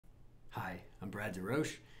Hi, I'm Brad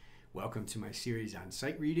DeRoche. Welcome to my series on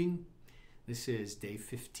sight reading. This is day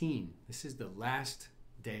 15. This is the last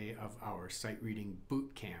day of our sight reading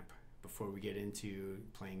boot camp before we get into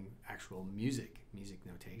playing actual music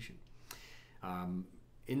notation.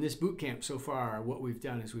 In this boot camp so far, what we've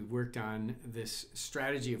done is we've worked on this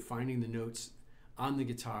strategy of finding the notes on the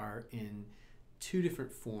guitar in two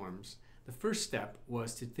different forms. The first step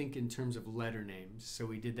was to think in terms of letter names. So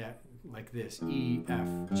we did that like this: E, F,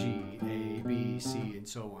 G, A, B, C, and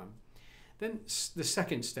so on. Then the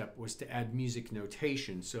second step was to add music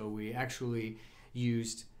notation. So we actually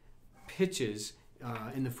used pitches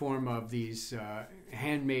in the form of these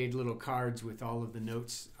handmade little cards with all of the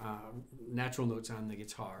notes, natural notes on the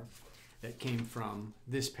guitar that came from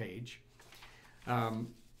this page.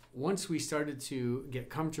 Once we started to get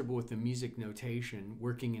comfortable with the music notation,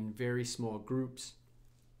 working in very small groups,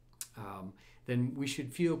 then we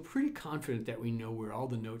should feel pretty confident that we know where all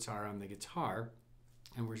the notes are on the guitar,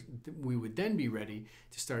 and we would then be ready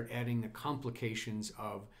to start adding the complications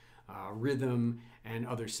of rhythm and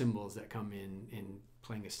other symbols that come in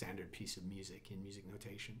playing a standard piece of music in music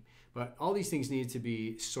notation. But all these things need to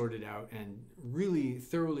be sorted out and really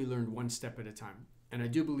thoroughly learned one step at a time. And I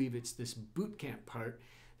do believe it's this boot camp part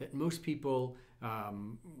that most people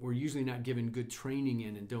were usually not given good training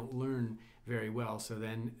in and don't learn very well. So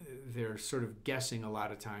then they're sort of guessing a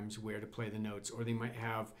lot of times where to play the notes, or they might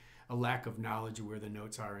have a lack of knowledge of where the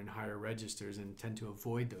notes are in higher registers and tend to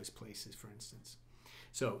avoid those places, for instance.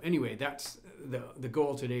 So anyway, that's the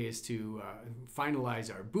goal today, is to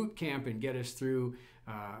finalize our boot camp and get us through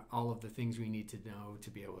all of the things we need to know to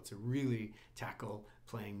be able to really tackle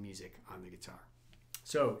playing music on the guitar.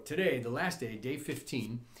 So today, the last day, day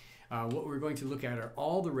 15, what we're going to look at are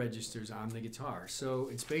all the registers on the guitar. So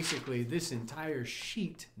it's basically this entire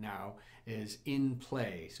sheet now is in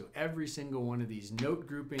play. So every single one of these note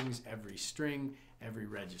groupings, every string, every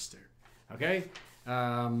register. Okay?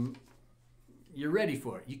 You're ready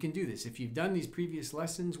for it. You can do this. If you've done these previous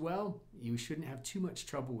lessons well, you shouldn't have too much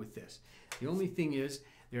trouble with this. The only thing is,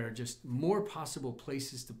 there are just more possible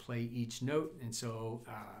places to play each note, and so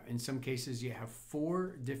in some cases you have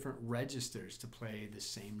 4 different registers to play the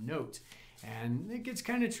same note, and it gets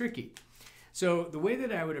kind of tricky. So the way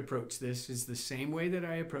that I would approach this is the same way that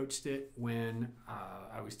I approached it when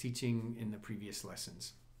I was teaching in the previous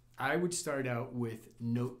lessons. I would start out with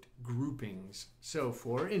note groupings. So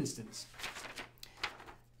for instance,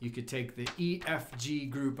 you could take the E, F, G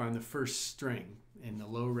group on the first string in the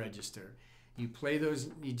low register. You play those,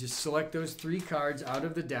 you just select those 3 cards out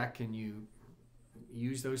of the deck and you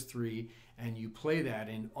use those 3 and you play that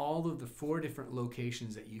in all of the 4 different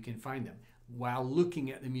locations that you can find them while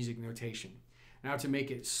looking at the music notation. Now, to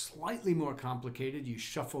make it slightly more complicated, you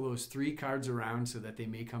shuffle those 3 cards around so that they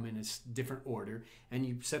may come in a different order, and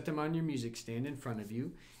you set them on your music stand in front of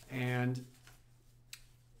you, and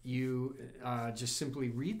you just simply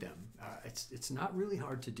read them. It's not really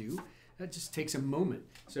hard to do. That just takes a moment.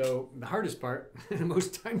 So the hardest part, the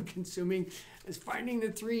most time consuming, is finding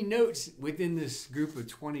the 3 notes within this group of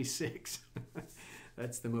 26.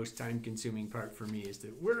 That's the most time consuming part for me, is to,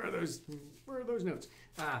 where are those notes?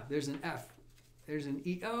 Ah, there's an F, there's an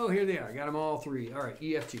E. Oh, here they are. I got them all 3. All right,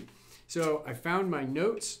 E, F, G. So I found my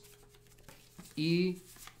notes, E,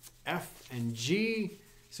 F, and G.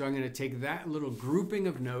 So I'm going to take that little grouping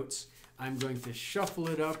of notes. I'm going to shuffle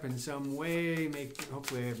it up in some way,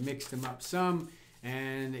 hopefully I've mixed them up some,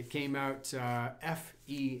 and it came out F,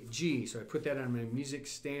 E, G. So I put that on my music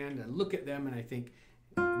stand, I look at them and I think,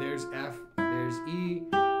 there's F, there's E,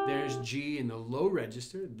 there's G in the low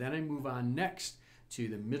register. Then I move on next to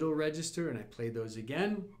the middle register and I play those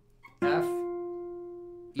again. F,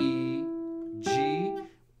 E, G.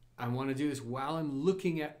 I want to do this while I'm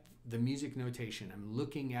looking at the music notation. I'm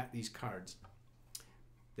looking at these cards.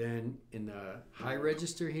 Then in the high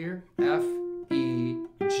register here, F, E,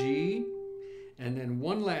 G, and then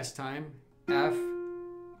one last time, F,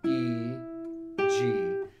 E,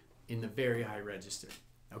 G in the very high register.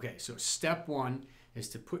 Okay, so step 1 is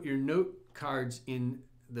to put your note cards in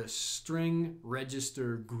the string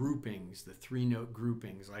register groupings, the 3 note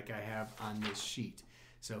groupings like I have on this sheet.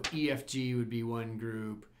 So E, F, G would be one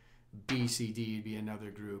group, B, C, D would be another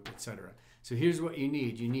group, etc. So here's what you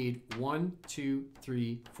need. You need 1, 2,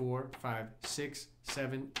 3, 4, 5, 6,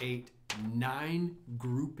 7, 8, 9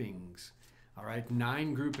 groupings. All right,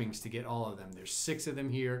 9 groupings to get all of them. There's 6 of them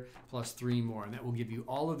here plus 3 more, and that will give you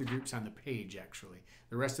all of the groups on the page, actually.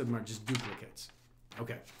 The rest of them are just duplicates.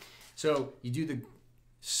 Okay, so you do the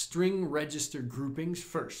string register groupings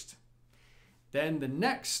first. Then the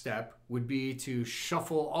next step would be to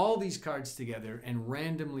shuffle all these cards together and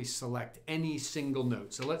randomly select any single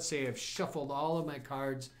note. So let's say I've shuffled all of my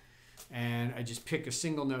cards and I just pick a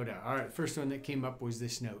single note out. All right, first one that came up was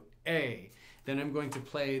this note, A. Then I'm going to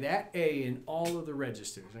play that A in all of the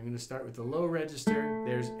registers. I'm going to start with the low register.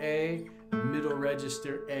 There's A, middle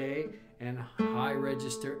register A, and high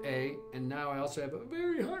register A. And now I also have a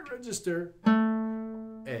very high register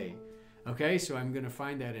A. Okay, so I'm going to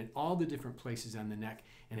find that in all the different places on the neck.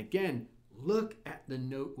 And again, look at the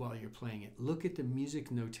note while you're playing it. Look at the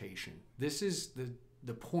music notation. This is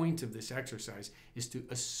the point of this exercise, is to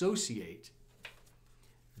associate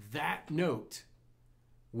that note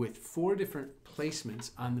with 4 different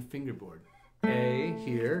placements on the fingerboard. A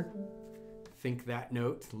here, think that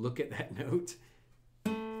note, look at that note.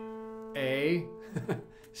 A,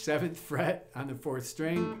 7th fret on the 4th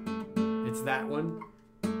string, it's that one.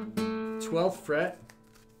 12th fret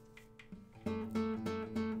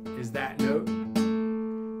is that note.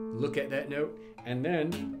 Look at that note. And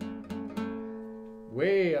then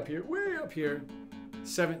way up here,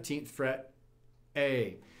 17th fret,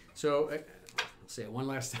 A. So I'll say it one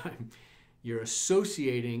last time. You're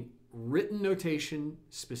associating written notation,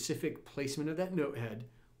 specific placement of that note head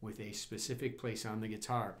with a specific place on the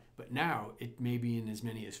guitar. But now it may be in as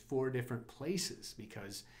many as 4 different places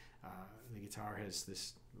because the guitar has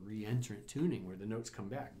this re-entrant tuning where the notes come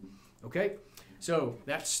back. Okay, so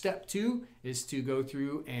that's step 2, is to go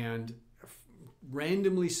through and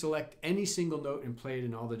randomly select any single note and play it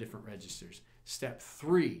in all the different registers. Step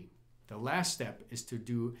 3, the last step, is to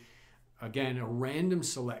do, again, a random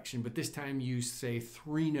selection, but this time use, say,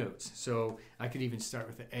 3 notes. So I could even start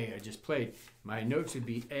with the A I just played. My notes would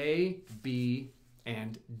be A, B,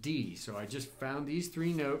 and D. So I just found these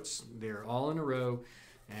 3 notes. They're all in a row.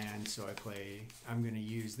 And so I'm going to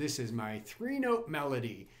use this as my 3-note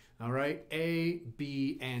melody. All right, A,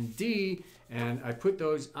 B, and D. And I put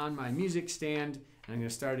those on my music stand. And I'm going to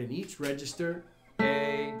start in each register.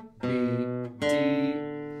 A, B, D.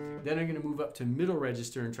 Then I'm going to move up to middle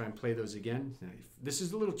register and try and play those again. Now, this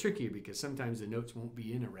is a little trickier because sometimes the notes won't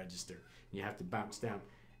be in a register. You have to bounce down.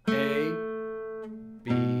 A,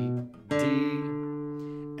 B, D.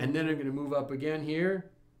 And then I'm going to move up again here.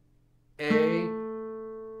 A.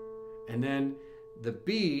 And then the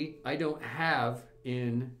B, I don't have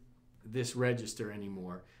in this register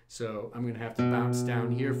anymore. So I'm going to have to bounce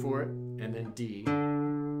down here for it, and then D.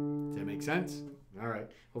 Does that make sense? All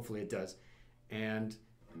right, hopefully it does. And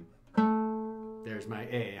there's my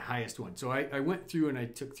A, highest one. So I went through and I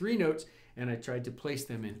took 3 notes and I tried to place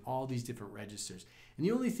them in all these different registers. And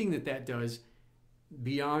the only thing that does,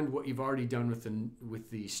 beyond what you've already done with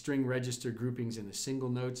the string register groupings and the single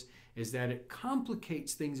notes, is that it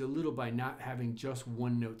complicates things a little by not having just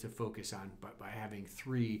 1 note to focus on, but by having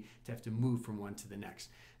 3 to have to move from one to the next.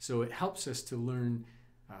 So it helps us to learn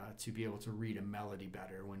to be able to read a melody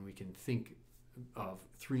better when we can think of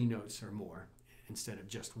 3 notes or more instead of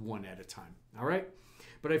just 1 at a time. All right?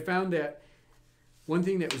 But I found that one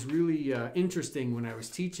thing that was really interesting when I was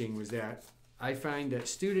teaching was that I find that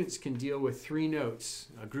students can deal with 3 notes,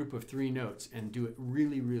 a group of 3 notes, and do it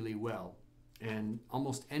really, really well. And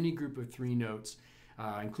almost any group of 3 notes,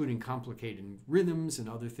 including complicated rhythms and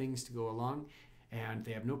other things to go along, and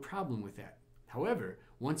they have no problem with that. However,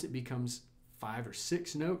 once it becomes 5 or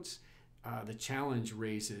 6 notes, the challenge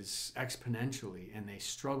raises exponentially, and they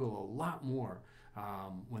struggle a lot more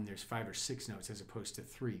when there's 5 or 6 notes as opposed to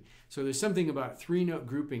 3. So there's something about 3-note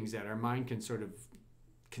groupings that our mind can sort of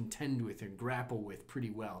contend with and grapple with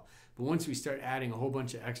pretty well. But once we start adding a whole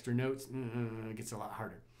bunch of extra notes, it gets a lot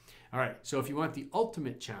harder. All right, so if you want the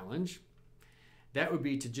ultimate challenge, that would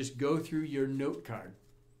be to just go through your note card,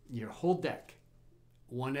 your whole deck,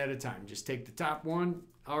 1 at a time. Just take the top one.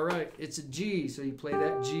 All right, it's a G, so you play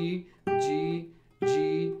that G, G,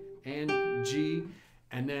 G, and G,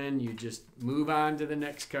 and then you just move on to the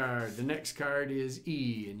next card. The next card is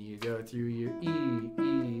E, and you go through your E,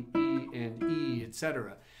 E, E, and E,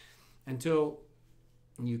 etc., until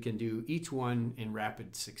you can do each one in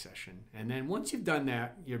rapid succession. And then once you've done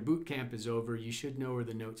that, your boot camp is over. You should know where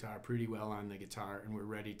the notes are pretty well on the guitar, and we're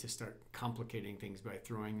ready to start complicating things by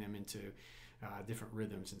throwing them into different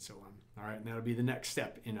rhythms and so on. All right, and that'll be the next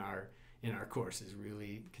step in our course, is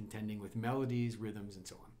really contending with melodies, rhythms, and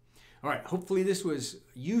so on. All right, hopefully this was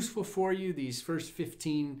useful for you, these first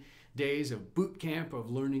 15 days of boot camp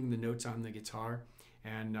of learning the notes on the guitar.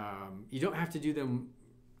 And you don't have to do them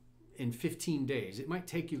in 15 days. It might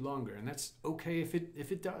take you longer, and that's okay if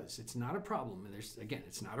it does. It's not a problem. Again,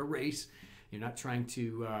 it's not a race. You're not trying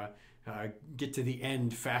to get to the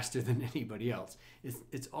end faster than anybody else.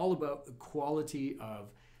 It's all about the quality of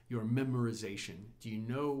your memorization. Do you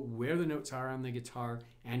know where the notes are on the guitar,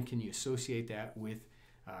 and can you associate that with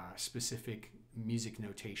a specific music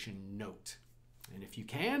notation note? And if you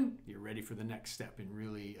can, you're ready for the next step in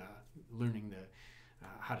really learning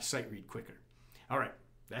how to sight read quicker. All right,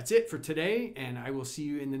 that's it for today, and I will see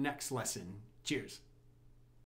you in the next lesson. Cheers.